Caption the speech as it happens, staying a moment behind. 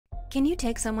Can you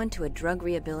take someone to a drug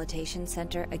rehabilitation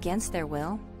center against their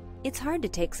will? It's hard to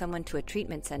take someone to a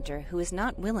treatment center who is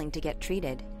not willing to get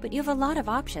treated, but you have a lot of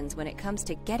options when it comes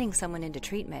to getting someone into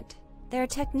treatment. There are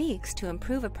techniques to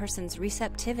improve a person's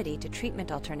receptivity to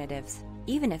treatment alternatives,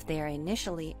 even if they are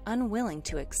initially unwilling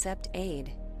to accept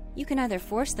aid. You can either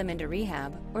force them into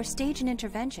rehab or stage an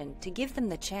intervention to give them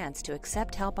the chance to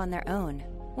accept help on their own.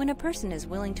 When a person is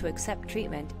willing to accept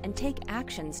treatment and take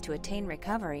actions to attain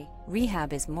recovery,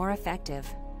 rehab is more effective.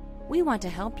 We want to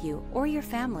help you or your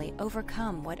family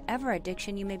overcome whatever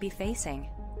addiction you may be facing.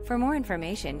 For more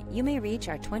information, you may reach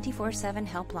our 24/7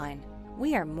 helpline.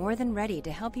 We are more than ready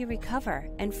to help you recover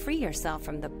and free yourself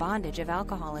from the bondage of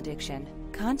alcohol addiction.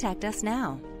 Contact us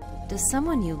now. Does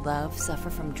someone you love suffer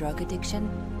from drug addiction?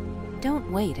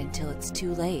 Don't wait until it's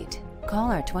too late.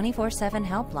 Call our 24/7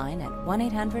 helpline at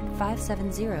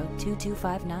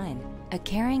 1-800-570-2259. A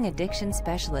caring addiction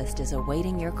specialist is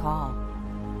awaiting your call.